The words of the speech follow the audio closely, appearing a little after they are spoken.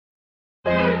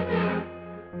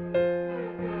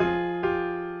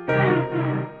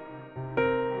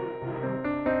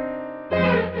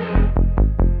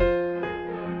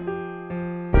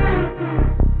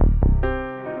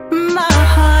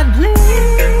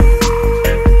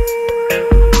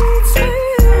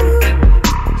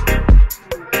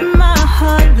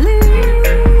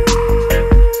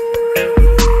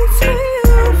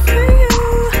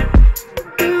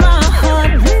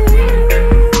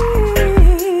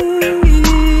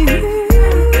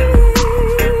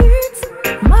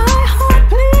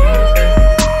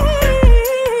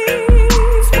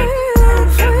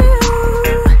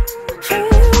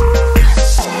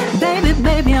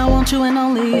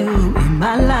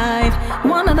night.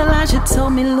 One of the lies you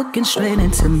told me looking straight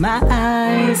into my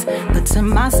eyes, but to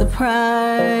my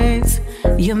surprise,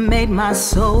 you made my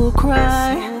soul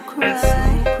cry.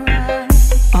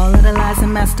 All of the lies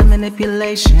and master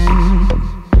manipulation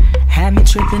had me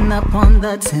tripping up on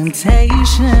the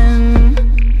temptation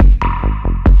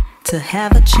to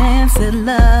have a chance at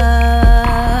love.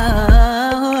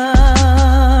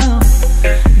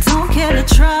 Don't care to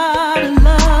try to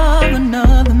love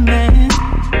another man.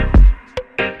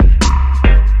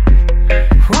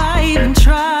 Why even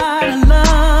try to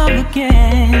love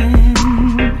again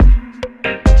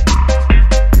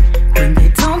when they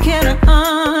don't care to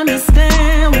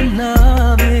understand what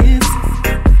love is?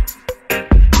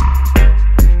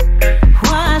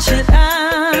 Why should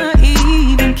I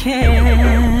even care?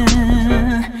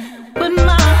 But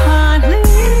my heart bleeds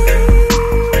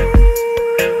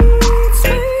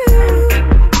for you.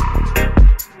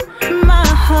 My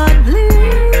heart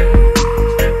bleeds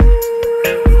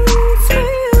for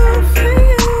you, for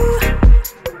you.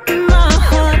 My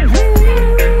heart bleeds.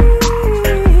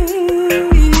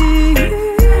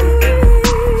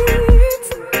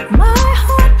 My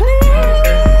heart bleeds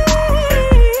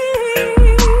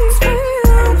for you,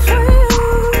 for you,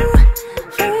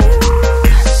 for you.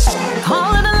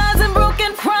 All of the lies and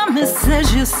broken promises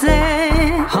you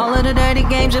said, all of the dirty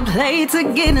games you played to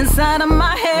get inside of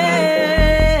my head.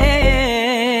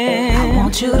 I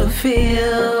want you to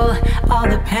feel all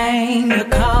the pain you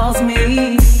caused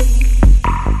me.